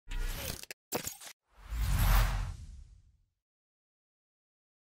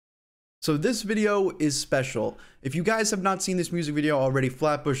So this video is special. If you guys have not seen this music video already,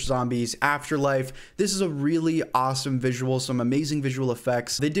 Flatbush Zombies, Afterlife, this is a really awesome visual, some amazing visual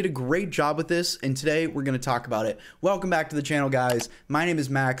effects. They did a great job with this, and today we're going to talk about it. Welcome back to the channel, guys. My name is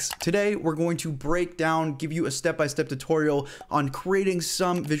Max. Today we're going to break down, give you a step-by-step tutorial on creating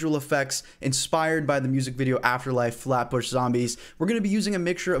some visual effects inspired by the music video Afterlife, Flatbush Zombies. We're going to be using a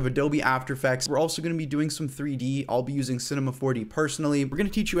mixture of Adobe After Effects. We're also going to be doing some 3D. I'll be using Cinema 4D personally. We're going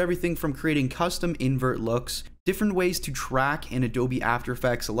to teach you everything from creating custom invert looks, different ways to track in Adobe After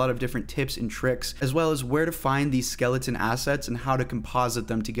Effects, a lot of different tips and tricks, as well as where to find these skeleton assets and how to composite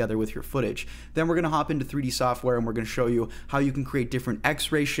them together with your footage. Then we're going to hop into 3D software and we're going to show you how you can create different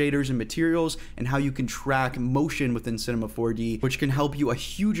X-ray shaders and materials and how you can track motion within Cinema 4D, which can help you a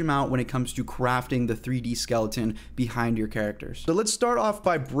huge amount when it comes to crafting the 3D skeleton behind your characters. So let's start off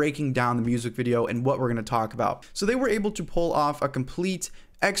by breaking down the music video and what we're going to talk about. So they were able to pull off a complete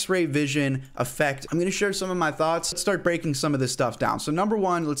X-ray vision effect. I'm going to share some of my thoughts. Let's start breaking some of this stuff down. So number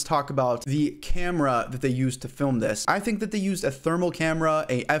one, let's talk about the camera that they used to film this. I think that they used a thermal camera,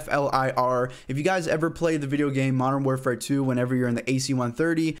 a FLIR. If you guys ever played the video game Modern Warfare 2, whenever you're in the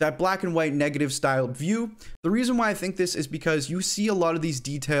AC-130, that black and white negative styled view. The reason why I think this is because you see a lot of these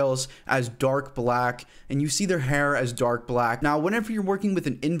details as dark black and you see their hair as dark black. Now, whenever you're working with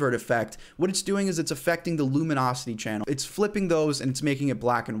an invert effect, what it's doing is it's affecting the luminosity channel. It's flipping those and it's making it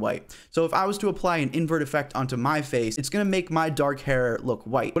black and white. So if I was to apply an invert effect onto my face, it's going to make my dark hair look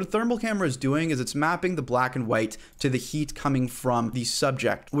white. What a thermal camera is doing is it's mapping the black and white to the heat coming from the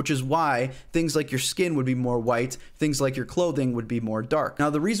subject, which is why things like your skin would be more white, things like your clothing would be more dark. Now,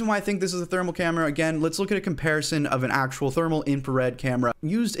 the reason why I think this is a thermal camera, again, let's look at a comparison of an actual thermal infrared camera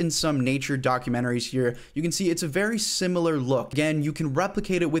used in some nature documentaries here. You can see it's a very similar look. Again, you can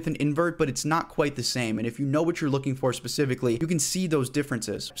replicate it with an invert, but it's not quite the same. And if you know what you're looking for specifically, you can see those differences.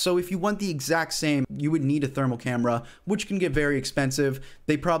 So if you want the exact same, you would need a thermal camera, which can get very expensive.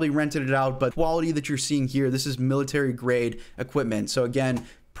 They probably rented it out, but quality that you're seeing here, this is military grade equipment. So again,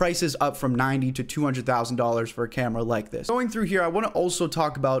 prices up from $90,000 to $200,000 for a camera like this. Going through here, I want to also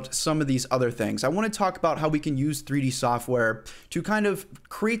talk about some of these other things. I want to talk about how we can use 3D software to kind of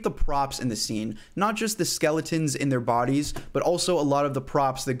create the props in the scene, not just the skeletons in their bodies, but also a lot of the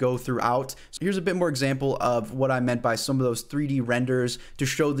props that go throughout. So here's a bit more example of what I meant by some of those 3D renders to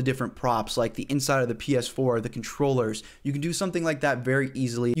show the different props, like the inside of the PS4, the controllers. You can do something like that very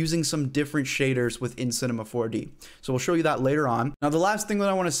easily using some different shaders within Cinema 4D. So we'll show you that later on. Now, the last thing that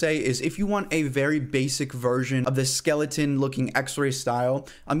I want to say is if you want a very basic version of the skeleton looking X-ray style,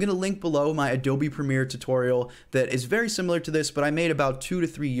 I'm going to link below my Adobe Premiere tutorial that is very similar to this, but I made about 2 to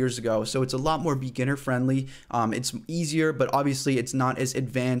 3 years ago. So it's a lot more beginner friendly. It's easier, but obviously it's not as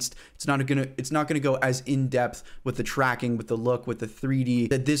advanced. It's not gonna go as in depth with the tracking, with the look, with the 3D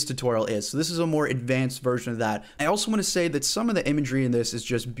that this tutorial is. So this is a more advanced version of that. I also want to say that some of the imagery in this is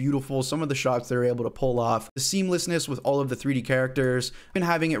just beautiful. Some of the shots they're able to pull off, the seamlessness with all of the 3D characters, and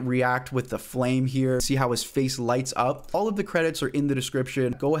having it react with the flame here, see how his face lights up. All of the credits are in the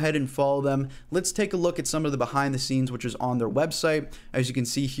description. Go ahead and follow them. Let's take a look at some of the behind the scenes, which is on their website. As you can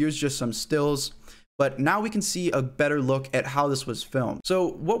see, here's just some stills. But now we can see a better look at how this was filmed.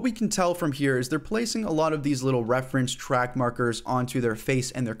 So what we can tell from here is they're placing a lot of these little reference track markers onto their face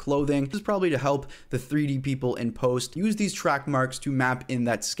and their clothing. This is probably to help the 3D people in post use these track marks to map in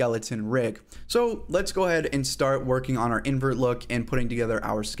that skeleton rig. So let's go ahead and start working on our invert look and putting together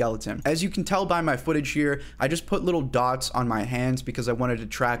our skeleton. As you can tell by my footage here, I just put little dots on my hands because I wanted to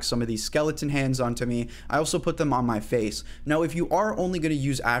track some of these skeleton hands onto me. I also put them on my face. Now, if you are only going to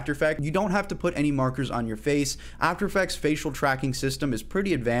use After Effects, you don't have to put any markers on your face. After Effects facial tracking system is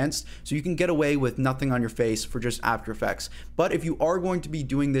pretty advanced, so you can get away with nothing on your face for just After Effects. But if you are going to be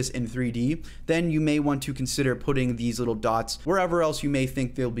doing this in 3D, then you may want to consider putting these little dots wherever else you may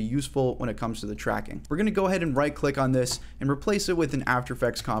think they'll be useful when it comes to the tracking. We're going to go ahead and right click on this and replace it with an After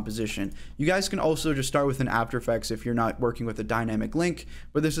Effects composition. You guys can also just start with an After Effects if you're not working with a dynamic link,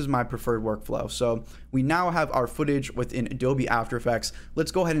 but this is my preferred workflow. So we now have our footage within Adobe After Effects.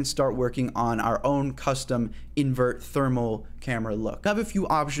 Let's go ahead and start working on our own custom invert thermal camera look. I have a few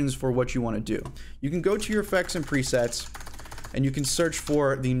options for what you want to do. You can go to your effects and presets and you can search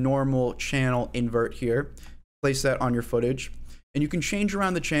for the normal channel invert here. Place that on your footage. And you can change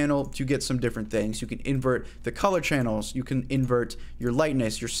around the channel to get some different things. You can invert the color channels. You can invert your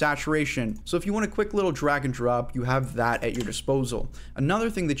lightness, your saturation. So if you want a quick little drag and drop, you have that at your disposal. Another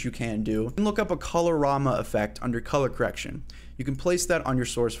thing that you can do, you can look up a colorama effect under color correction. You can place that on your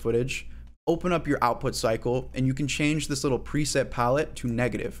source footage. open up your output cycle, and you can change this little preset palette to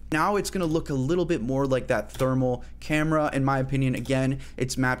negative. Now it's going to look a little bit more like that thermal camera. In my opinion, again,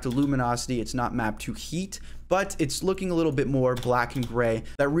 it's mapped to luminosity, it's not mapped to heat, but it's looking a little bit more black and gray,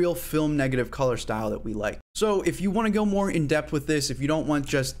 that real film negative color style that we like. So if you want to go more in depth with this, if you don't want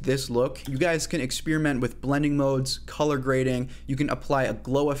just this look, you guys can experiment with blending modes, color grading, you can apply a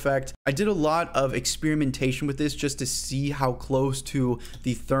glow effect. I did a lot of experimentation with this just to see how close to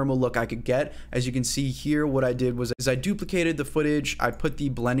the thermal look I could get. As you can see here, what I did was I duplicated the footage, I put the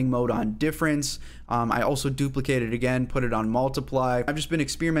blending mode on difference, I also duplicated it again, put it on multiply. I've just been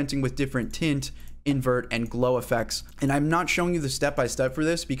experimenting with different tint, invert, and glow effects, and I'm not showing you the step-by-step for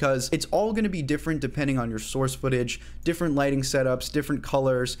this because it's all going to be different depending on your source footage, different lighting setups, different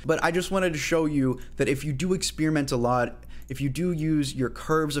colors. But I just wanted to show you that if you do experiment a lot, if you do use your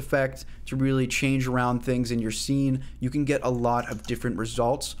curves effect to really change around things in your scene, you can get a lot of different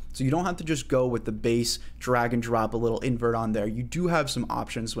results. So you don't have to just go with the base, drag and drop a little invert on there. You do have some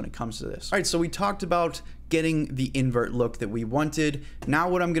options when it comes to this. All right, so we talked about getting the invert look that we wanted. Now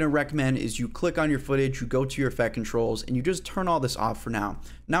what I'm gonna recommend is you click on your footage, you go to your effect controls, and you just turn all this off for now.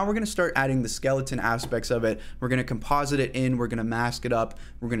 Now we're gonna start adding the skeleton aspects of it. We're gonna composite it in, we're gonna mask it up,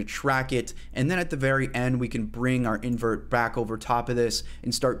 we're gonna track it, and then at the very end, we can bring our invert back over top of this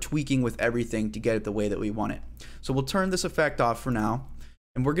and start tweaking with everything to get it the way that we want it. So we'll turn this effect off for now.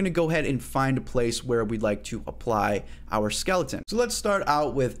 And we're going to go ahead and find a place where we'd like to apply our skeleton. So let's start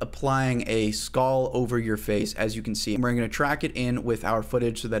out with applying a skull over your face. As you can see, we're going to track it in with our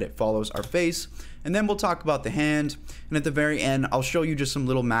footage so that it follows our face. And then we'll talk about the hand. And at the very end, I'll show you just some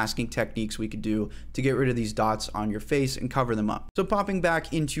little masking techniques we could do to get rid of these dots on your face and cover them up. So popping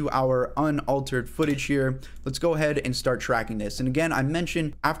back into our unaltered footage here, let's go ahead and start tracking this. And again, I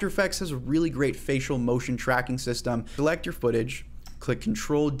mentioned After Effects has a really great facial motion tracking system. Select your footage. Click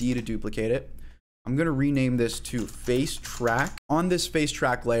Control D to duplicate it. I'm going to rename this to Face Track. On this Face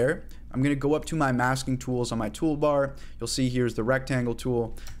Track layer, I'm going to go up to my masking tools on my toolbar. You'll see here's the rectangle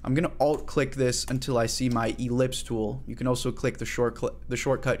tool. I'm going to alt click this until I see my ellipse tool. You can also click the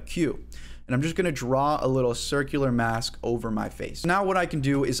shortcut Q. And I'm just going to draw a little circular mask over my face. Now what I can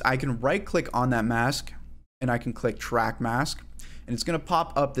do is I can right click on that mask and I can click Track Mask. And it's going to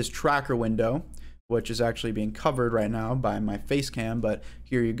pop up this tracker window, which is actually being covered right now by my face cam, but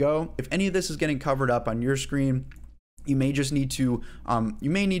here you go. If any of this is getting covered up on your screen, you may just need to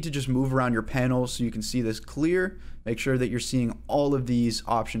just move around your panel so you can see this clear. Make sure that you're seeing all of these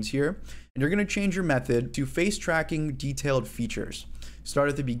options here. And you're gonna change your method to face tracking detailed features. Start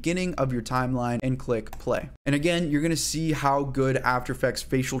at the beginning of your timeline and click play. And again, you're gonna see how good After Effects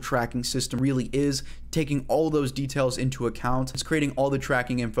facial tracking system really is, taking all those details into account. It's creating all the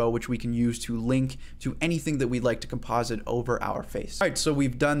tracking info, which we can use to link to anything that we'd like to composite over our face. All right, so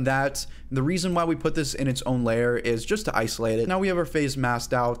we've done that. And the reason why we put this in its own layer is just to isolate it. Now we have our face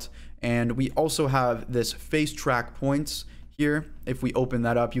masked out, and we also have this face track points. Here, if we open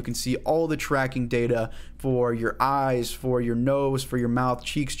that up, you can see all the tracking data for your eyes, for your nose, for your mouth,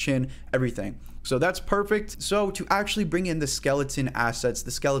 cheeks, chin, everything. So that's perfect. So to actually bring in the skeleton assets,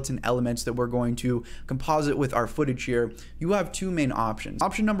 the skeleton elements that we're going to composite with our footage here, you have two main options.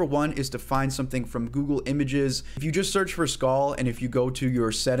 Option number one is to find something from Google Images. If you just search for skull, and if you go to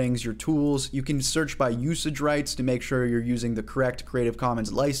your settings, your tools, you can search by usage rights to make sure you're using the correct Creative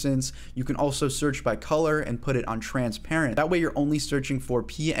Commons license. You can also search by color and put it on transparent. That way you're only searching for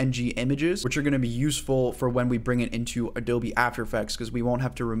PNG images, which are going to be useful for when we bring it into Adobe After Effects because we won't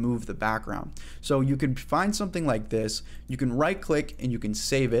have to remove the background. So you can find something like this, you can right click and you can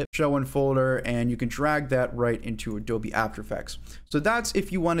save it, show in folder, and you can drag that right into Adobe After Effects. So that's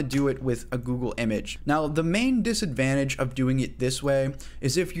if you want to do it with a Google image. Now the main disadvantage of doing it this way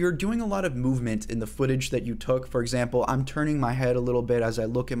is if you're doing a lot of movement in the footage that you took. For example, I'm turning my head a little bit as I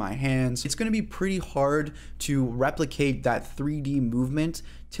look at my hands. It's going to be pretty hard to replicate that 3D movement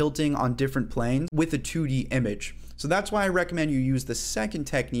tilting on different planes with a 2D image. So that's why I recommend you use the second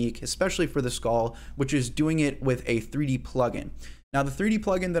technique, especially for the skull, which is doing it with a 3D plugin. Now the 3D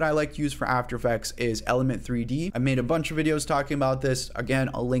plugin that I like to use for After Effects is Element 3D. I made a bunch of videos talking about this. Again,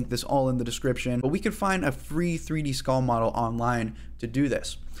 I'll link this all in the description, but we can find a free 3D skull model online to do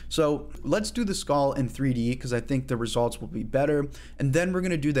this. So let's do the skull in 3D because I think the results will be better. And then we're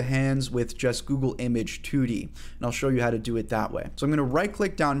going to do the hands with just Google Image 2D. And I'll show you how to do it that way. So I'm going to right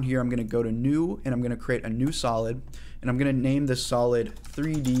click down here. I'm going to go to new and I'm going to create a new solid. And I'm going to name this solid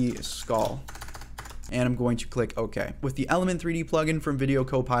 3D skull. And I'm going to click OK. With the Element 3D plugin from Video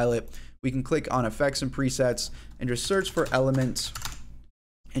Copilot, we can click on Effects and Presets and just search for Elements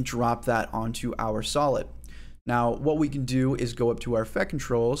and drop that onto our solid. Now, what we can do is go up to our effect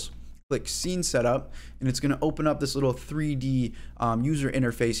controls, click scene setup, and it's going to open up this little 3D user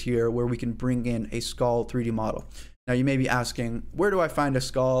interface here where we can bring in a skull 3D model. Now you may be asking, where do I find a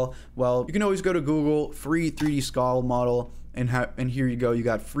skull? Well, you can always go to Google, free 3D skull model, and here you go. You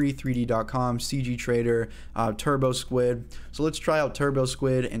got free3d.com, CG Trader, Turbo Squid. So let's try out Turbo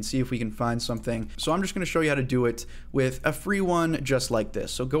Squid and see if we can find something. So I'm just going to show you how to do it with a free one just like this.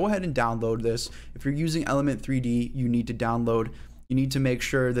 So go ahead and download this. If you're using Element 3D, you need to make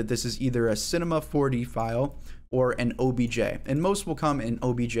sure that this is either a Cinema 4D file or an OBJ, and most will come in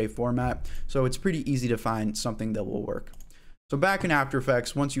OBJ format, so it's pretty easy to find something that will work. So back in After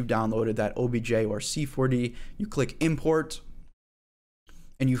Effects, once you've downloaded that OBJ or C4D, you click import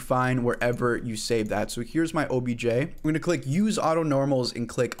and you find wherever you save that. So here's my OBJ. I'm going to click use auto normals and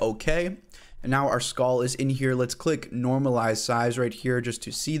click OK. And now our skull is in here. Let's click normalize size right here just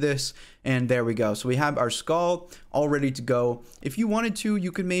to see this. And there we go. So we have our skull all ready to go. If you wanted to,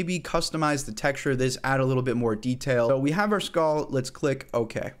 you could maybe customize the texture of this, add a little bit more detail. So we have our skull. Let's click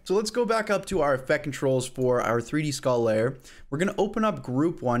OK. So let's go back up to our effect controls for our 3D skull layer. We're going to open up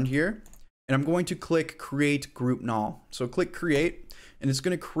group 1 here, and I'm going to click create group null. So click create, and it's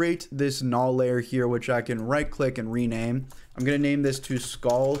going to create this null layer here, which I can right click and rename. I'm going to name this to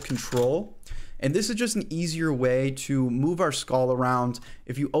skull control. And this is just an easier way to move our skull around.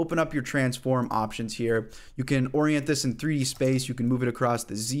 If you open up your transform options here, you can orient this in 3D space. You can move it across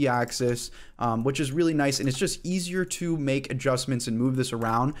the Z axis, which is really nice. And it's just easier to make adjustments and move this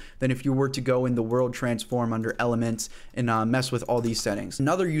around than if you were to go in the world transform under elements and mess with all these settings.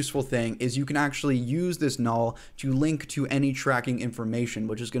 Another useful thing is you can actually use this null to link to any tracking information,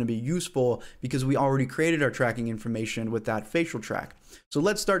 which is going to be useful because we already created our tracking information with that facial track. So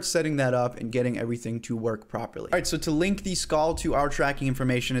let's start setting that up and getting everything to work properly. All right, so to link the skull to our tracking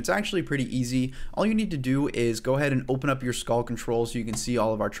information, it's actually pretty easy. All you need to do is go ahead and open up your skull control so you can see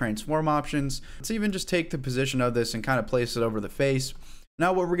all of our transform options. Let's even just take the position of this and kind of place it over the face.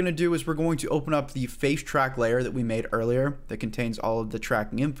 Now what we're going to do is we're going to open up the face track layer that we made earlier that contains all of the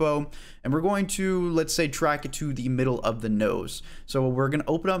tracking info, and we're going to, let's say, track it to the middle of the nose. So we're going to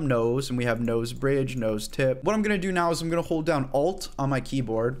open up nose, and we have nose bridge, nose tip. What I'm going to do now is I'm going to hold down Alt on my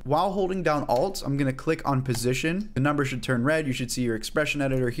keyboard. While holding down Alt, I'm going to click on position. The number should turn red. You should see your expression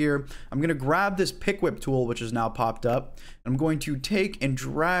editor here. I'm going to grab this pick whip tool, which is now popped up. I'm going to take and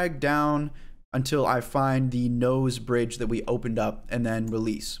drag down until I find the nose bridge that we opened up and then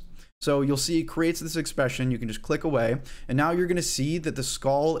release. So you'll see it creates this expression. You can just click away, and now you're going to see that the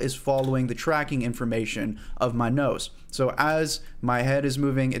skull is following the tracking information of my nose. So as my head is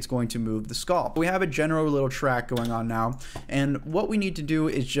moving, it's going to move the skull. We have a general little track going on now, and what we need to do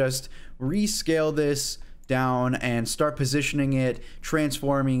is just rescale this down and start positioning it,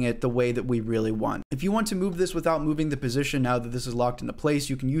 transforming it the way that we really want. If you want to move this without moving the position, now that this is locked into place,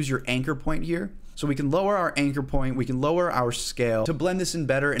 you can use your anchor point here. So we can lower our anchor point, we can lower our scale. To blend this in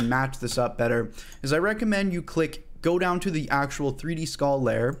better and match this up better, is I recommend you go down to the actual 3D skull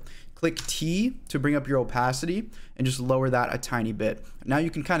layer, click T to bring up your opacity, and just lower that a tiny bit. Now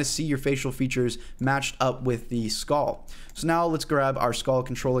you can kind of see your facial features matched up with the skull. So now let's grab our skull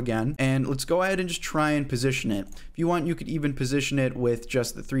control again, and let's go ahead and just try and position it. If you want, you could even position it with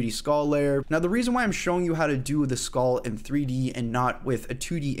just the 3D skull layer. Now the reason why I'm showing you how to do the skull in 3D and not with a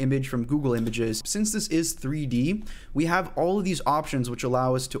 2D image from Google Images, since this is 3D, we have all of these options which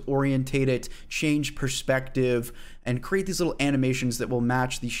allow us to orientate it, change perspective, and create these little animations that will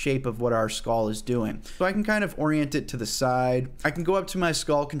match the shape of what our skull is doing. So I can kind of orient it to the side. I can go up to my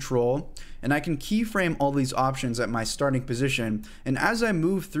skull control, and I can keyframe all these options at my starting position. And as I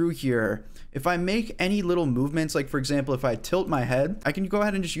move through here, if I make any little movements, like for example, if I tilt my head, I can go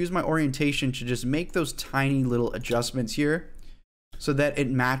ahead and just use my orientation to just make those tiny little adjustments here so that it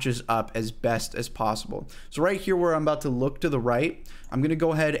matches up as best as possible. So right here where I'm about to look to the right, I'm gonna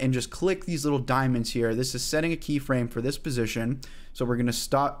go ahead and just click these little diamonds here. This is setting a keyframe for this position. So we're gonna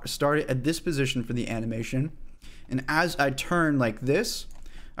start it at this position for the animation. And as I turn like this,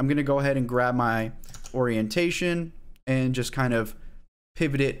 I'm gonna go ahead and grab my orientation and just kind of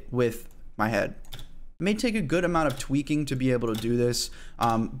pivot it with my head. It may take a good amount of tweaking to be able to do this,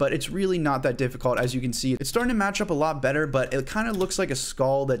 but it's really not that difficult. As you can see, it's starting to match up a lot better, but it kind of looks like a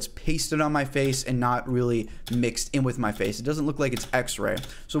skull that's pasted on my face and not really mixed in with my face. It doesn't look like it's X-ray.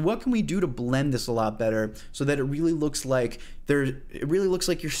 So what can we do to blend this a lot better so that it really looks like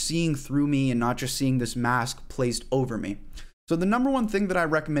you're seeing through me and not just seeing this mask placed over me? So the number one thing that I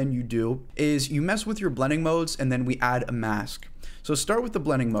recommend you do is you mess with your blending modes and then we add a mask. So start with the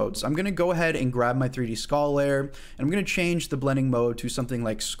blending modes. I'm gonna go ahead and grab my 3D skull layer and I'm gonna change the blending mode to something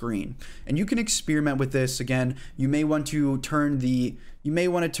like screen. And you can experiment with this. Again, you may want to turn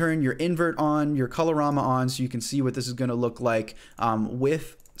your invert on, your colorama on, so you can see what this is gonna look like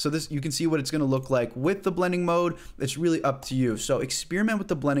you can see what it's going to look like with the blending mode. It's really up to you. So experiment with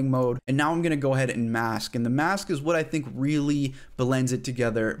the blending mode. And now I'm going to go ahead and mask. And the mask is what I think really blends it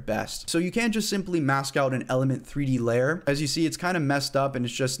together best. So you can't just simply mask out an element 3D layer. As you see, it's kind of messed up and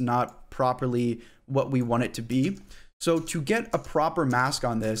it's just not properly what we want it to be. So to get a proper mask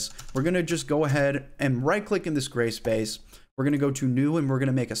on this, we're going to just go ahead and right click in this gray space. We're going to go to new and we're going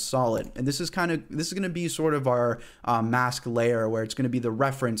to make a solid. And this is going to be sort of our mask layer, where it's going to be the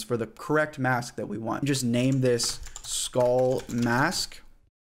reference for the correct mask that we want. Just name this skull mask.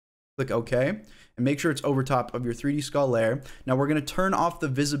 Click OK and make sure it's over top of your 3D skull layer. Now we're going to turn off the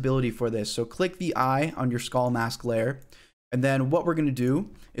visibility for this. So click the eye on your skull mask layer. And then what we're going to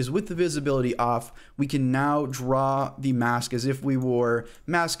do is, with the visibility off, we can now draw the mask as if we were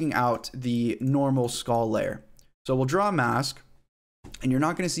masking out the normal skull layer. So we'll draw a mask and you're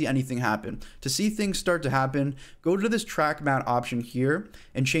not going to see anything happen. To see things start to happen, go to this track matte option here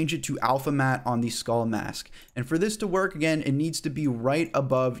and change it to alpha matte on the skull mask. And for this to work, again, it needs to be right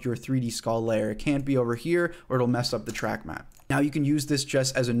above your 3D skull layer. It can't be over here or it'll mess up the track matte. Now you can use this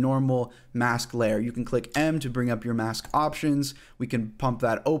just as a normal mask layer. You can click M to bring up your mask options. We can pump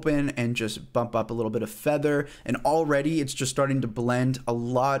that open and just bump up a little bit of feather. And already it's just starting to blend a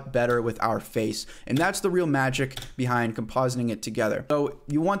lot better with our face. And that's the real magic behind compositing it together. So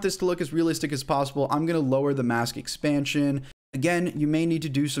you want this to look as realistic as possible. I'm going to lower the mask expansion. Again, you may need to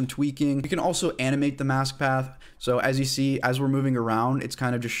do some tweaking. You can also animate the mask path. So as you see, as we're moving around, it's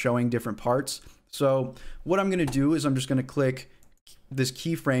kind of just showing different parts. So what I'm going to do is I'm just going to click this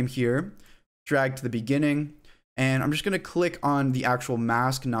keyframe here, drag to the beginning, and I'm just going to click on the actual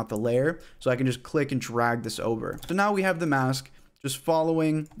mask, not the layer. So I can just click and drag this over. So now we have the mask just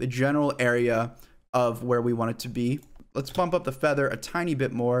following the general area of where we want it to be. Let's bump up the feather a tiny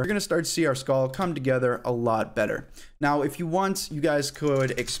bit more. We're going to start to see our skull come together a lot better. Now, if you want, you guys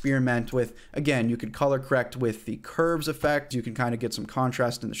could experiment with, again, you could color correct with the curves effect. You can kind of get some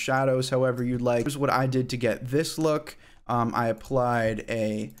contrast in the shadows, however you'd like. Here's what I did to get this look. I applied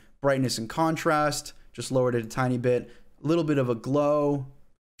a brightness and contrast, just lowered it a tiny bit, a little bit of a glow,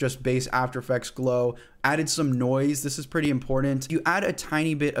 just base After Effects glow, added some noise. This is pretty important. You add a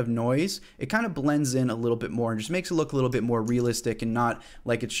tiny bit of noise, it kind of blends in a little bit more and just makes it look a little bit more realistic and not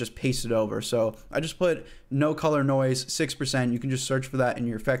like it's just pasted over. So I just put no color noise, 6%. You can just search for that in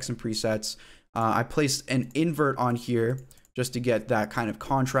your effects and presets. I placed an invert on here just to get that kind of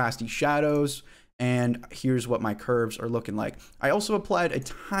contrasty shadows. And here's what my curves are looking like. I also applied a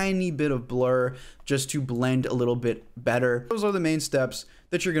tiny bit of blur just to blend a little bit better. Those are the main steps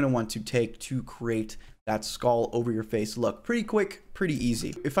that you're gonna want to take to create that skull over your face look. Pretty quick, pretty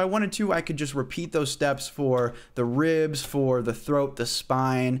easy. If I wanted to, I could just repeat those steps for the ribs, for the throat, the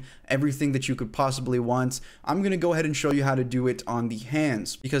spine, everything that you could possibly want. I'm gonna go ahead and show you how to do it on the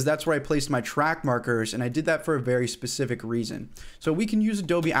hands, because that's where I placed my track markers, and I did that for a very specific reason. So we can use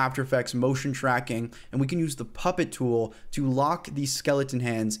Adobe After Effects motion tracking, and we can use the puppet tool to lock these skeleton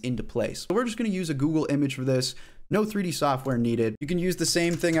hands into place. So we're just gonna use a Google image for this. No 3D software needed. You can use the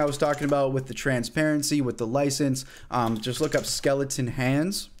same thing I was talking about with the transparency, with the license. Just look up skeleton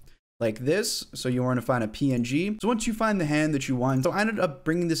hands like this. So you want to find a PNG. So once you find the hand that you want, so I ended up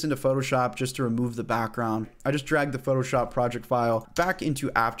bringing this into Photoshop just to remove the background. I just dragged the Photoshop project file back into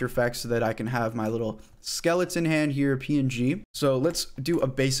After Effects so that I can have my little skeleton hand here, PNG. So let's do a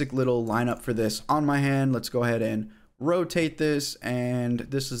basic little lineup for this on my hand. Let's go ahead and rotate this, and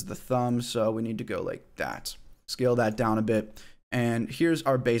this is the thumb. So we need to go like that. Scale that down a bit, and here's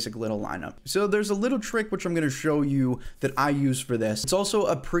our basic little lineup. So there's a little trick which I'm going to show you that I use for this. It's also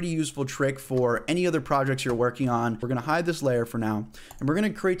a pretty useful trick for any other projects you're working on. We're going to hide this layer for now, and we're going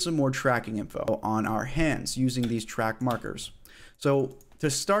to create some more tracking info on our hands using these track markers. So to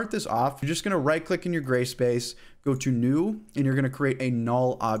start this off, you're just going to right click in your gray space, go to new, and you're going to create a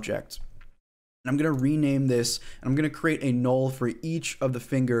null object. And I'm going to rename this, and I'm going to create a null for each of the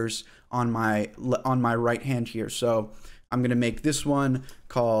fingers on my right hand here. So I'm going to make this one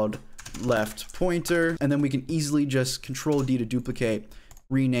called left pointer, and then we can easily just Control D to duplicate,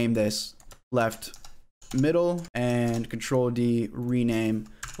 rename this left middle, and Control D, rename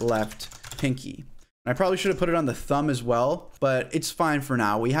left pinky. I probably should have put it on the thumb as well, but it's fine for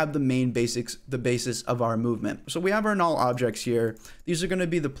now. We have the main basics, the basis of our movement. So we have our null objects here. These are going to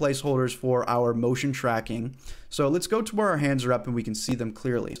be the placeholders for our motion tracking. So let's go to where our hands are up and we can see them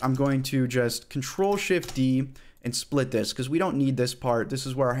clearly. I'm going to just Control-Shift-D and split this because we don't need this part. This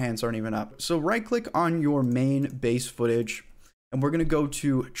is where our hands aren't even up. So right click on your main base footage and we're going to go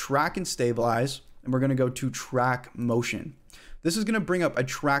to Track and Stabilize and we're going to go to Track Motion. This is going to bring up a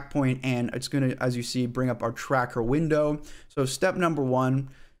track point and it's going to, as you see, bring up our tracker window. So step number 1,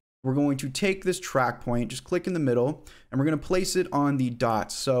 we're going to take this track point, just click in the middle, and we're going to place it on the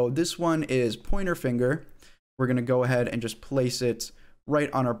dots. So this one is pointer finger. We're going to go ahead and just place it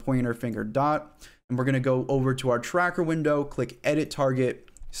right on our pointer finger dot. And we're going to go over to our tracker window, click Edit Target,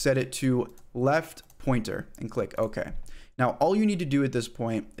 set it to left pointer, and click OK. Now, all you need to do at this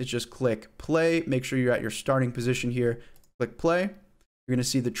point is just click play. Make sure you're at your starting position here. Click play. You're going to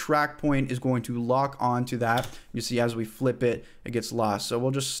see the track point is going to lock onto that. You see as we flip it, it gets lost. So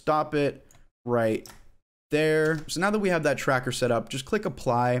we'll just stop it right there. So now that we have that tracker set up, just click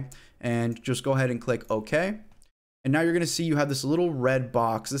apply and just go ahead and click OK. And now you're going to see you have this little red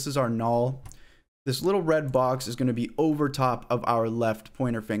box. This is our null. This little red box is going to be over top of our left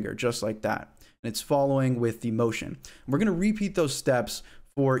pointer finger, just like that. And it's following with the motion. We're going to repeat those steps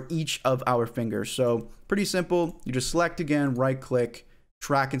for each of our fingers. So pretty simple. You just select again, right click,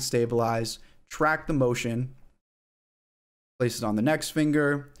 track and stabilize, track the motion, place it on the next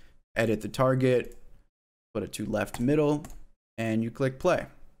finger, edit the target, put it to left middle, and you click play.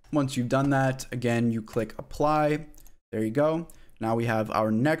 Once you've done that, again, you click apply. There you go. Now we have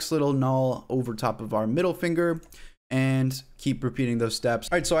our next little null over top of our middle finger. And keep repeating those steps.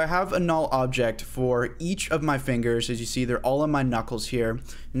 All right, so I have a null object for each of my fingers. As you see, they're all on my knuckles here.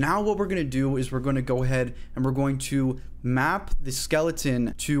 Now what we're gonna do is we're gonna go ahead and we're going to map the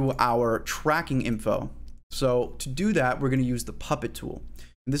skeleton to our tracking info. So to do that, we're gonna use the puppet tool.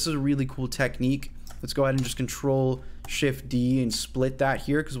 And this is a really cool technique. Let's go ahead and just Control-Shift-D and split that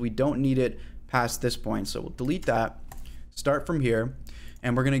here because we don't need it past this point. So we'll delete that, start from here.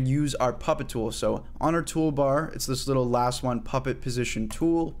 And we're going to use our puppet tool. So on our toolbar, it's this little last one, puppet position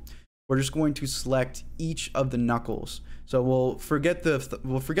tool. We're just going to select each of the knuckles. So we'll forget the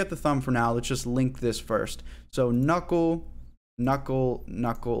thumb for now. Let's just link this first. So knuckle, knuckle,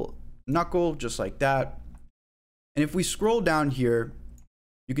 knuckle, knuckle, just like that. And if we scroll down here,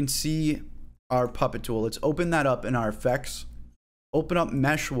 you can see our puppet tool. Let's open that up in our effects. Open up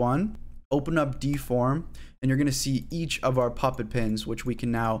mesh 1, open up deform. And you're going to see each of our puppet pins, which we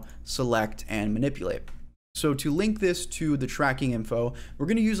can now select and manipulate. So to link this to the tracking info, we're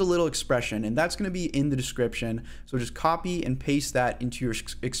going to use a little expression, and that's going to be in the description. So just copy and paste that into your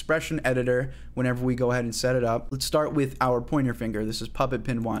expression editor whenever we go ahead and set it up. Let's start with our pointer finger. This is puppet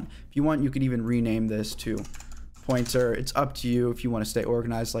pin 1. If you want, you could even rename this to pointer. It's up to you if you want to stay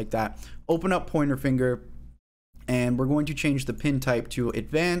organized like that. Open up pointer finger. And we're going to change the pin type to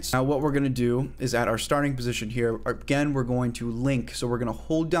advanced. Now what we're going to do is at our starting position here, again, we're going to link. So we're going to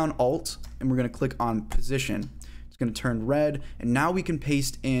hold down Alt and we're going to click on position. It's going to turn red. And now we can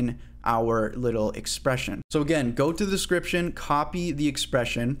paste in our little expression. So again, go to the description, copy the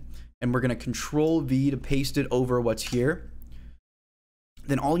expression, and we're going to Control-V to paste it over what's here.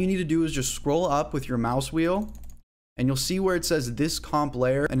 Then all you need to do is just scroll up with your mouse wheel. And you'll see where it says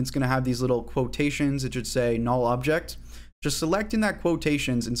thisComp.layer, and it's going to have these little quotations. It should say null object. Just select in that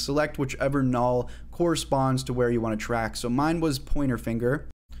quotations and select whichever null corresponds to where you want to track. So mine was pointer finger.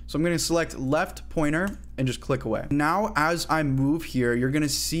 So I'm going to select left pointer and just click away. Now, as I move here, you're going to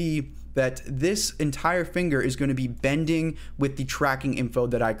see that this entire finger is going to be bending with the tracking info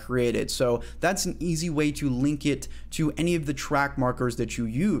that I created. So that's an easy way to link it to any of the track markers that you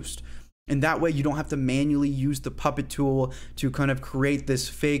used. And that way you don't have to manually use the puppet tool to kind of create this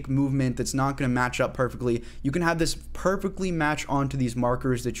fake movement that's not going to match up perfectly. You can have this perfectly match onto these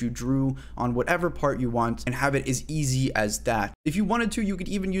markers that you drew on whatever part you want and have it as easy as that. If you wanted to, you could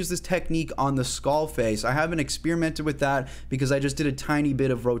even use this technique on the skull face. I haven't experimented with that because I just did a tiny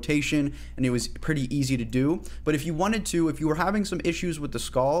bit of rotation and it was pretty easy to do. But if you wanted to, if you were having some issues with the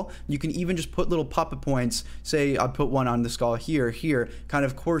skull, you can even just put little puppet points. Say I'll put one on the skull here, kind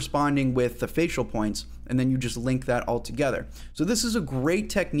of corresponding with the facial points, and then you just link that all together. So this is a great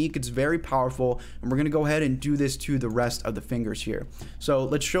technique. It's very powerful, and we're going to go ahead and do this to the rest of the fingers here. So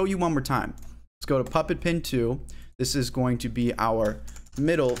let's show you one more time. Let's go to puppet pin 2. This is going to be our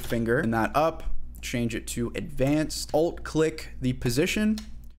middle finger, and that up, change it to advanced, alt click the position,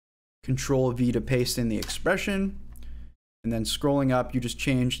 Control-V to paste in the expression, and then scrolling up, you just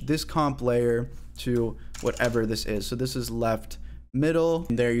change thisComp.layer to whatever this is. So this is left middle.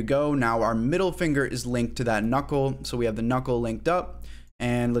 And there you go. Now our middle finger is linked to that knuckle. So we have the knuckle linked up,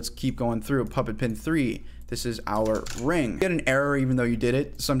 and let's keep going through. Puppet pin 3. This is our ring. Get an error even though you did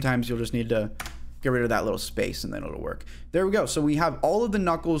it. Sometimes you'll just need to get rid of that little space and then it'll work. There we go. So we have all of the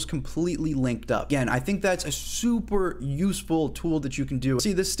knuckles completely linked up. Again, I think that's a super useful tool that you can do.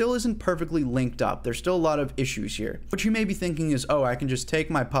 See, this still isn't perfectly linked up. There's still a lot of issues here. What you may be thinking is, oh, I can just take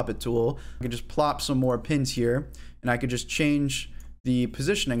my puppet tool, I can just plop some more pins here, and I could just change the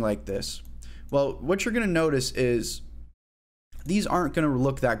positioning like this. Well, what you're gonna notice is these aren't going to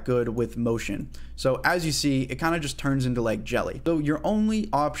look that good with motion. So as you see, it kind of just turns into like jelly. So your only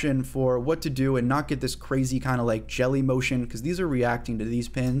option for what to do and not get this crazy kind of like jelly motion, because these are reacting to these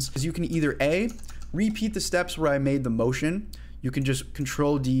pins, is you can either A, repeat the steps where I made the motion. You can just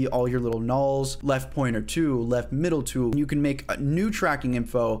Control D all your little nulls, left pointer 2, left middle 2. You can make a new tracking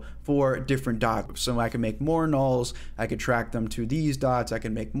info for different dots. So I can make more nulls, I could track them to these dots, I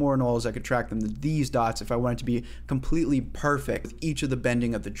can make more nulls, I could track them to these dots if I want it to be completely perfect with each of the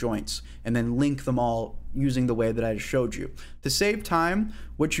bending of the joints, and then link them all using the way that I just showed you. To save time,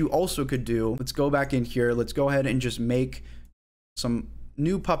 what you also could do, let's go back in here, let's go ahead and just make some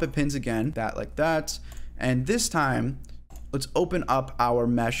new puppet pins again, that like that, and this time, let's open up our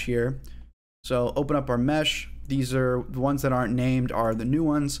mesh here. So open up our mesh. These are the ones that aren't named are the new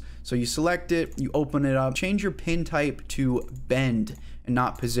ones. So you select it, you open it up, change your pin type to bend and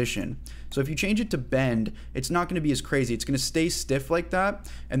not position. So if you change it to bend, it's not going to be as crazy. It's going to stay stiff like that.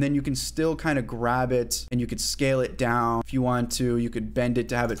 And then you can still kind of grab it and you could scale it down. If you want to, you could bend it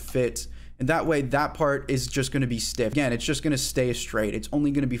to have it fit. And that way, that part is just going to be stiff. Again, it's just going to stay straight. It's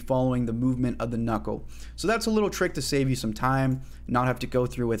only going to be following the movement of the knuckle. So that's a little trick to save you some time, not have to go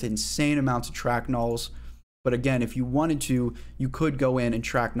through with insane amounts of track nulls. But again, if you wanted to, you could go in and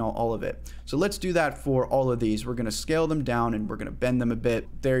track null all of it. So let's do that for all of these. We're going to scale them down and we're going to bend them a bit.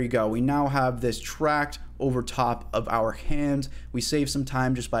 There you go. We now have this tracked over top of our hand. We save some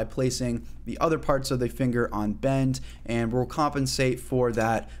time just by placing the other parts of the finger on bend, and we'll compensate for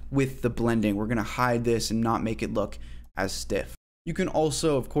that with the blending. We're going to hide this and not make it look as stiff. You can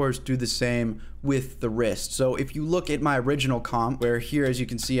also, of course, do the same with the wrist. So if you look at my original comp, where here, as you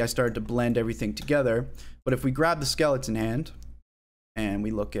can see, I started to blend everything together. But if we grab the skeleton hand and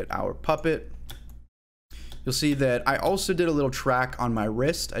we look at our puppet, you'll see that I also did a little track on my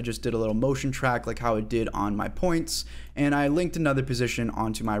wrist. I just did a little motion track like how it did on my points, and I linked another position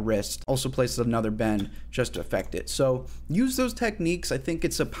onto my wrist. Also placed another bend just to affect it. So use those techniques. I think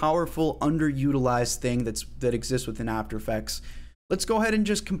it's a powerful, underutilized thing that exists within After Effects. Let's go ahead and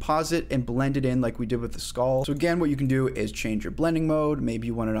just composite and blend it in like we did with the skull. So again, what you can do is change your blending mode. Maybe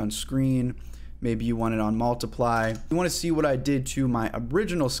you want it on screen. Maybe you want it on multiply. You want to see what I did to my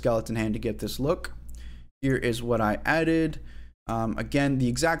original skeleton hand to get this look. Here is what I added. Again, the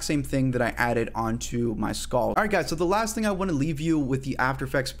exact same thing that I added onto my skull. All right, guys, so the last thing I want to leave you with the After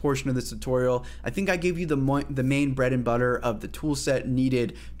Effects portion of this tutorial, I think I gave you the main bread and butter of the tool set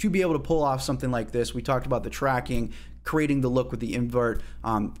needed to be able to pull off something like this. We talked about the tracking, creating the look with the invert,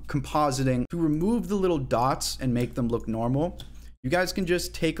 compositing. To remove the little dots and make them look normal, you guys can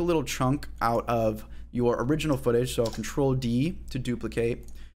just take a little chunk out of your original footage. So Control D to duplicate.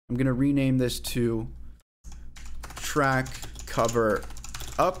 I'm going to rename this to track cover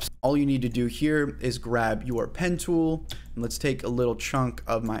up. All you need to do here is grab your pen tool, and let's take a little chunk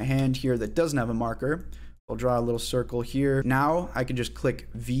of my hand here that doesn't have a marker. I'll draw a little circle here. Now I can just click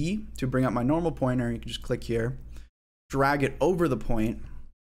V to bring up my normal pointer. You can just click here, drag it over the point,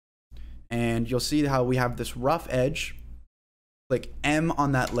 and you'll see how we have this rough edge. Click M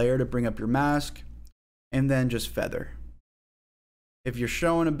on that layer to bring up your mask, and then just feather. If you're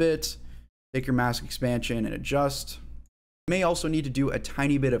showing a bit, take your mask expansion and adjust. You may also need to do a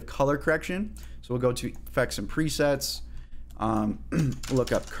tiny bit of color correction. So we'll go to effects and presets,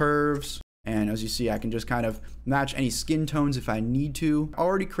 look up curves, and as you see, I can just kind of match any skin tones if I need to. I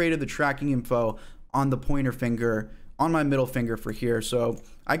already created the tracking info on the pointer finger, on my middle finger for here. So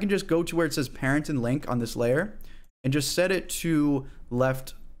I can just go to where it says parent and link on this layer and just set it to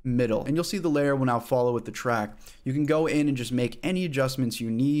left middle, and you'll see the layer will now follow with the track. You can go in and just make any adjustments you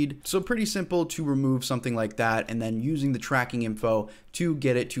need. So pretty simple to remove something like that, and then using the tracking info to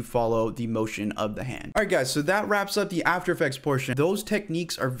get it to follow the motion of the hand. All right, guys, so that wraps up the After Effects portion. Those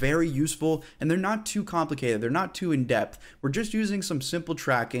techniques are very useful, and they're not too complicated. They're not too in-depth. We're just using some simple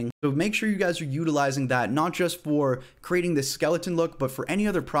tracking. So make sure you guys are utilizing that, not just for creating this skeleton look, but for any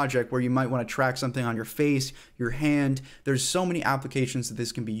other project where you might want to track something on your face, your hand. There's so many applications that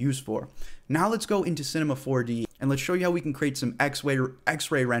this can be used for. Now let's go into Cinema 4D and let's show you how we can create some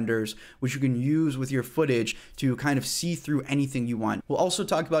X-ray renders, which you can use with your footage to kind of see through anything you want. We'll also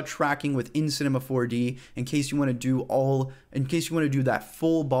talk about tracking within Cinema 4D in case you want to do that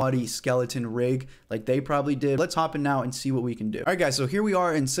full body skeleton rig like they probably did. Let's hop in now and see what we can do. All right, guys, so here we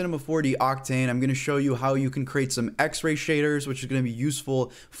are in Cinema 4D Octane. I'm going to show you how you can create some X-ray shaders, which is going to be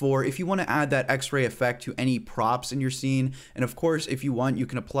useful for if you want to add that X-ray effect to any props in your scene. And of course, if you want, you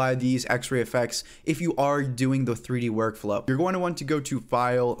can apply these X-ray effects if you are doing the 3D workflow. You're going to want to go to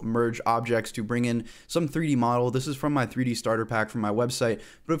File, Merge Objects to bring in some 3D model. This is from my 3D starter pack from my website,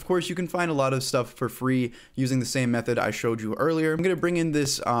 but of course you can find a lot of stuff for free using the same method I showed you earlier. I'm going to bring in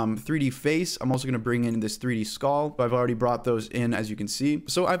this 3D face. I'm also going to bring in this 3D skull. I've already brought those in, as you can see.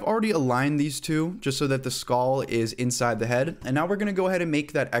 So I've already aligned these two just so that the skull is inside the head. And now we're going to go ahead and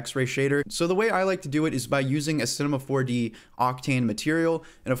make that X-ray shader. So the way I like to do it is by using a Cinema 4D Octane material.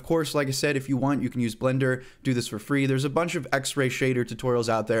 And of course, like I said, if you want, you can use Blender, do this for free. There's a bunch of X-ray shader tutorials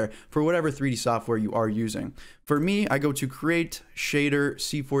out there for whatever 3D software you are using. For me, I go to Create Shader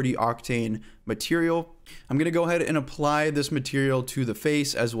C4D Octane Material. I'm going to go ahead and apply this material to the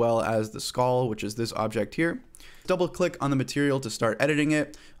face as well as the skull, which is this object here. Double click on the material to start editing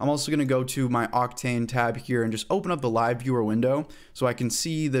it. I'm also going to go to my Octane tab here and just open up the live viewer window so I can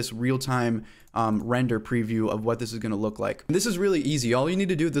see this real-time render preview of what this is going to look like. And this is really easy. All you need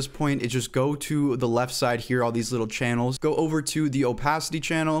to do at this point is just go to the left side here, all these little channels, go over to the opacity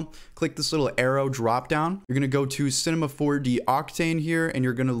channel, click this little arrow drop down. You're going to go to Cinema 4D Octane here, and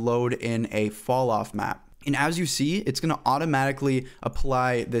you're going to load in a fall off map. And as you see, it's going to automatically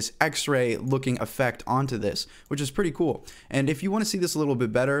apply this X-ray looking effect onto this, which is pretty cool. And if you want to see this a little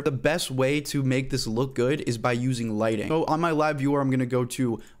bit better, the best way to make this look good is by using lighting. So on my live viewer, I'm going to go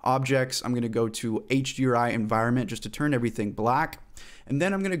to Objects. I'm going to go to HDRI Environment just to turn everything black. And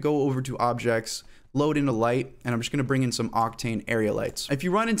then I'm going to go over to Objects, load in a light, and I'm just going to bring in some Octane area lights. If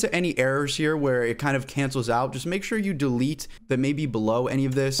you run into any errors here where it kind of cancels out, just make sure you delete that may be below any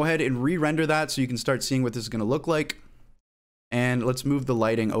of this. Go ahead and re-render that so you can start seeing what this is going to look like. And let's move the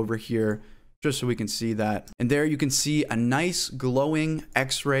lighting over here just so we can see that. And there you can see a nice glowing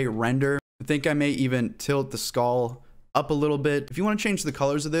X-ray render. I think I may even tilt the skull up a little bit. If you want to change the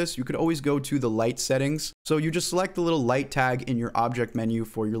colors of this, you could always go to the light settings. So you just select the little light tag in your object menu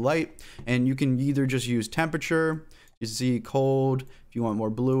for your light, and you can either just use temperature, you see cold. If you want more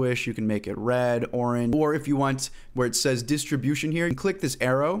bluish, you can make it red, orange, or if you want where it says distribution here, you can click this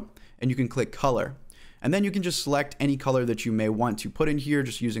arrow and you can click color. And then you can just select any color that you may want to put in here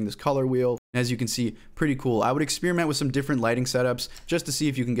just using this color wheel. As you can see, pretty cool. I would experiment with some different lighting setups just to see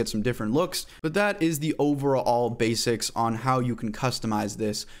if you can get some different looks, but that is the overall basics on how you can customize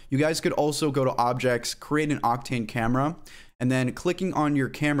this. You guys could also go to Objects, create an Octane camera, and then clicking on your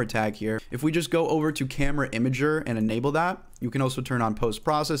camera tag here, if we just go over to Camera Imager and enable that, you can also turn on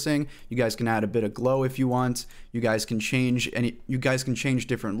post-processing. You guys can add a bit of glow if you want. You guys can change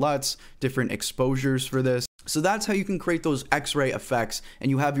different LUTs, different exposures for this. So that's how you can create those X-ray effects, and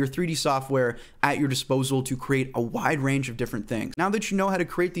you have your 3D software at your disposal to create a wide range of different things. Now that you know how to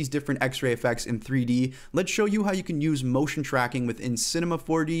create these different X-ray effects in 3D, let's show you how you can use motion tracking within Cinema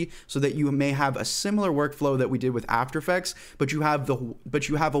 4D so that you may have a similar workflow that we did with After Effects, but you have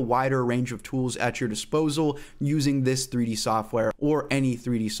a wider range of tools at your disposal using this 3D software or any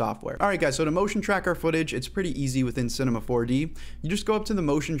 3D software. All right, guys, so to motion track our footage, it's pretty easy within Cinema 4D. You just go up to the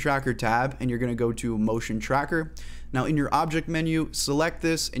Motion Tracker tab, and you're going to go to Motion Tracker. Now in your object menu, select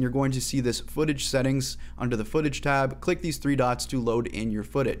this, and you're going to see this footage settings under the footage tab. Click these three dots to load in your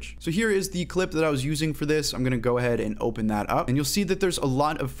footage. So here is the clip that I was using for this. I'm going to go ahead and open that up, and you'll see that there's a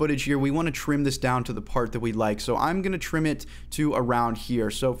lot of footage here. We want to trim this down to the part that we like. So I'm going to trim it to around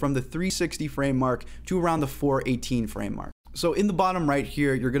here. So from the 360 frame mark to around the 418 frame mark. So in the bottom right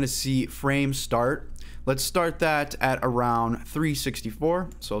here, you're going to see frame start. Let's start that at around 364.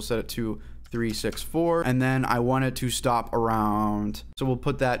 So I'll set it to 364, and then I want it to stop around, so we'll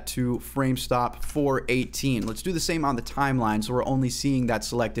put that to frame stop 418. Let's do the same on the timeline, so we're only seeing that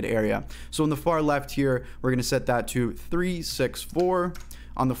selected area. So on the far left here, we're going to set that to 364.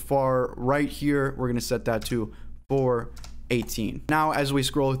 On the far right here, we're going to set that to 418. Now, as we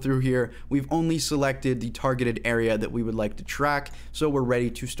scroll through here, we've only selected the targeted area that we would like to track, so we're ready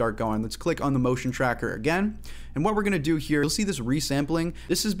to start going. Let's click on the motion tracker again. And what we're going to do here, you'll see this resampling.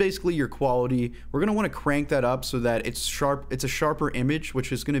 This is basically your quality. We're going to want to crank that up so that it's sharp. It's a sharper image,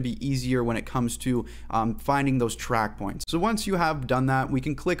 which is going to be easier when it comes to finding those track points. So once you have done that, we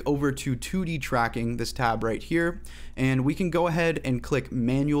can click over to 2D tracking, this tab right here, and we can go ahead and click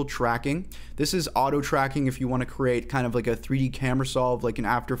manual tracking. This is auto tracking if you want to create kind of like a 3D camera solve like in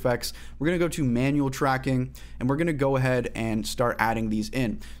After Effects, we're going to go to manual tracking, and we're going to go ahead and start adding these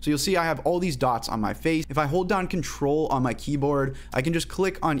in. So you'll see I have all these dots on my face. If I hold down Control on my keyboard, I can just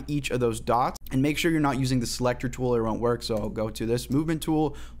click on each of those dots, and make sure you're not using the selector tool or it won't work. So I'll go to this movement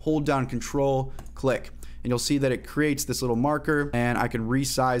tool, hold down Control, click. And you'll see that it creates this little marker, and I can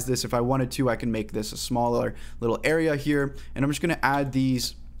resize this. If I wanted to, I can make this a smaller little area here. And I'm just going to add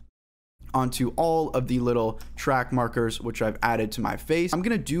these onto all of the little track markers, which I've added to my face. I'm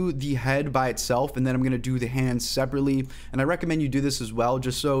going to do the head by itself, and then I'm going to do the hands separately. And I recommend you do this as well,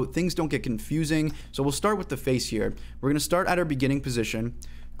 just so things don't get confusing. So we'll start with the face here. We're going to start at our beginning position.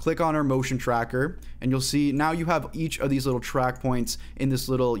 Click on our motion tracker, and you'll see now you have each of these little track points in this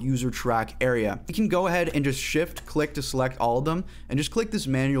little user track area. You can go ahead and just shift click to select all of them, and just click this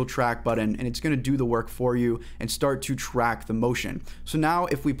manual track button, and it's going to do the work for you and start to track the motion. So now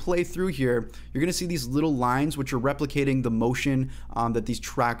if we play through here, you're going to see these little lines which are replicating the motion that these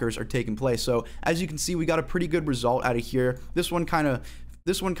trackers are taking place. So as you can see, we got a pretty good result out of here. This one kind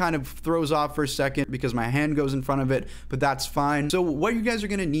of throws off for a second because my hand goes in front of it, but that's fine. So what you guys are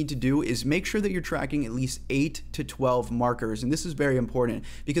going to need to do is make sure that you're tracking at least 8 to 12 markers. And this is very important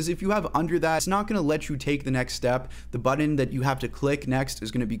because if you have under that, it's not going to let you take the next step. The button that you have to click next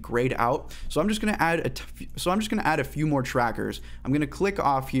is going to be grayed out. So I'm just going to add a few more trackers. I'm going to click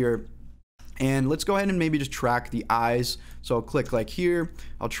off here. And let's go ahead and maybe just track the eyes. So I'll click like here,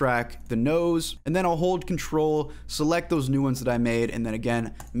 I'll track the nose, and then I'll hold Control, select those new ones that I made, and then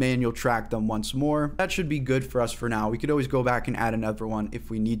again, manual track them once more. That should be good for us for now. We could always go back and add another one if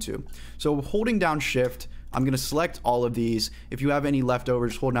we need to. So holding down Shift, I'm going to select all of these. If you have any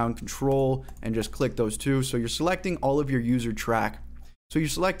leftovers, hold down Control and just click those two. So you're selecting all of your user track. So you're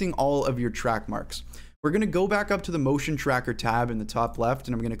selecting all of your track marks. We're going to go back up to the motion tracker tab in the top left,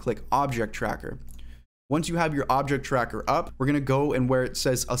 and I'm going to click object tracker. Once you have your object tracker up, we're going to go and where it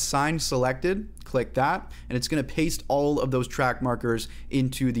says assign selected, click that, and it's going to paste all of those track markers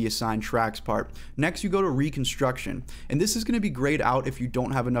into the assign tracks part. Next, you go to reconstruction, and this is going to be grayed out if you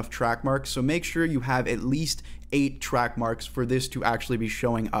don't have enough track marks. So make sure you have at least 8 track marks for this to actually be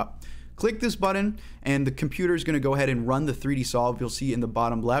showing up. Click this button, and the computer is going to go ahead and run the 3D solve. You'll see in the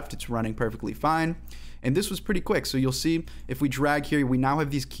bottom left, it's running perfectly fine. And this was pretty quick. So you'll see if we drag here, we now have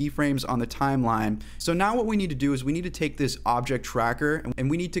these keyframes on the timeline. So now what we need to do is we need to take this object tracker and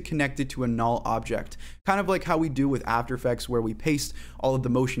we need to connect it to a null object, kind of like how we do with After Effects where we paste all of the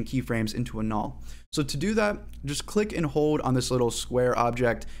motion keyframes into a null. So to do that, just click and hold on this little square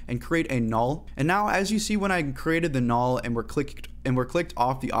object and create a null. And now as you see, when I created the null and we're clicked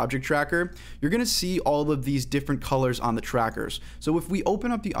off the object tracker, you're gonna see all of these different colors on the trackers. So if we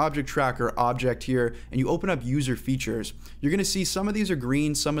open up the object tracker object here and you open up user features, you're gonna see some of these are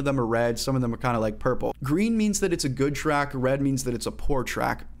green, some of them are red, some of them are kind of like purple. Green means that it's a good track, red means that it's a poor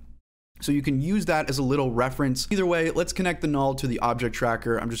track. So you can use that as a little reference. Either way, let's connect the null to the object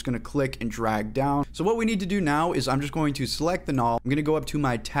tracker. I'm just going to click and drag down. So what we need to do now is I'm just going to select the null. I'm going to go up to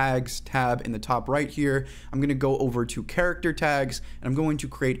my tags tab in the top right here. I'm going to go over to character tags, and I'm going to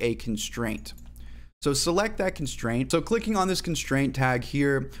create a constraint. So select that constraint. So clicking on this constraint tag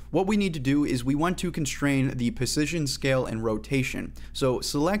here, what we need to do is we want to constrain the position, scale, and rotation. So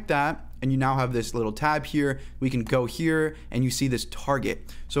select that, and you now have this little tab here. We can go here and you see this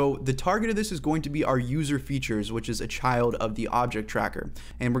target. So the target of this is going to be our user features, which is a child of the object tracker.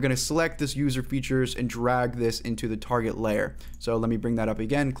 And we're going to select this user features and drag this into the target layer. So let me bring that up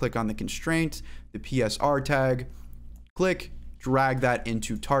again. Click on the constraint, the PSR tag, click, drag that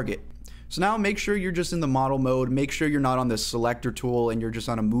into target. So now make sure you're just in the model mode. Make sure you're not on the selector tool and you're just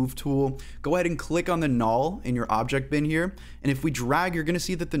on a move tool. Go ahead and click on the null in your object bin here. And if we drag, you're gonna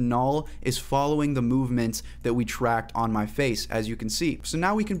see that the null is following the movements that we tracked on my face, as you can see. So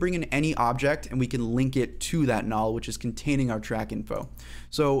now we can bring in any object and we can link it to that null, which is containing our track info.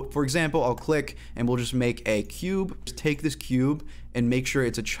 So for example, I'll click and we'll just make a cube. Just take this cube and make sure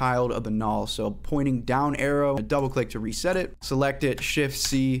it's a child of the null. So pointing down arrow, double click to reset it, select it, Shift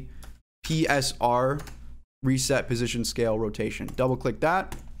C, PSR, reset position, scale, rotation. Double click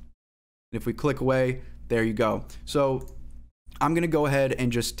that. And if we click away, there you go. So I'm going to go ahead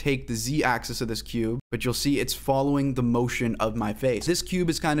and just take the Z axis of this cube, but you'll see it's following the motion of my face. This cube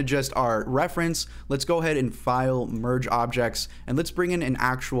is kind of just our reference. Let's go ahead and file, merge objects, and let's bring in an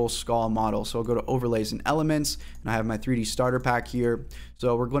actual skull model. So I'll go to overlays and elements, and I have my 3D starter pack here.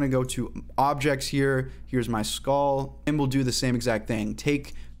 So we're going to go to objects here. Here's my skull, and we'll do the same exact thing.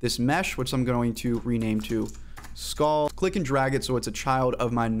 Take this mesh, which I'm going to rename to skull, click and drag it so it's a child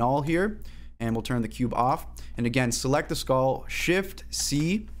of my null here, and we'll turn the cube off. And again, select the skull, Shift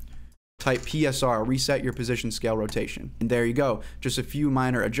C, type PSR, reset your position, scale, rotation. And there you go. Just a few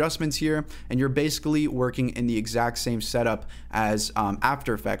minor adjustments here, and you're basically working in the exact same setup as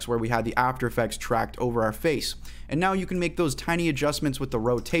After Effects, where we had the After Effects tracked over our face. And now you can make those tiny adjustments with the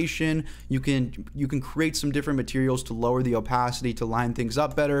rotation. You can create some different materials to lower the opacity, to line things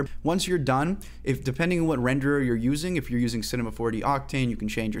up better. Once you're done, if depending on what renderer you're using, if you're using Cinema 4D Octane, you can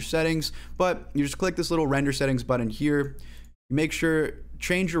change your settings, but you just click this little render settings button here. Make sure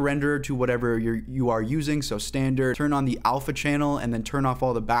change your renderer to whatever you are using, so standard. Turn on the alpha channel and then turn off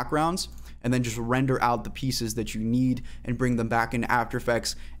all the backgrounds, and then just render out the pieces that you need and bring them back into After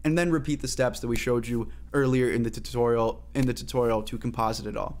Effects, and then repeat the steps that we showed you earlier in the tutorial to composite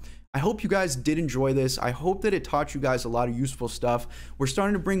it all. I hope you guys did enjoy this. I hope that it taught you guys a lot of useful stuff. We're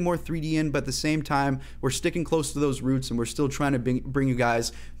starting to bring more 3D in, but at the same time, we're sticking close to those roots, and we're still trying to bring you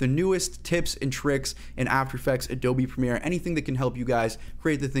guys the newest tips and tricks in After Effects, Adobe Premiere, anything that can help you guys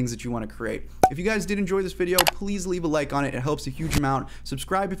create the things that you want to create. If you guys did enjoy this video, please leave a like on it. It helps a huge amount.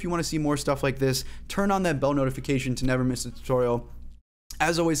 Subscribe if you want to see more stuff like this. Turn on that bell notification to never miss a tutorial.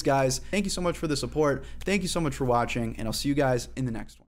 As always, guys, thank you so much for the support. Thank you so much for watching, and I'll see you guys in the next one.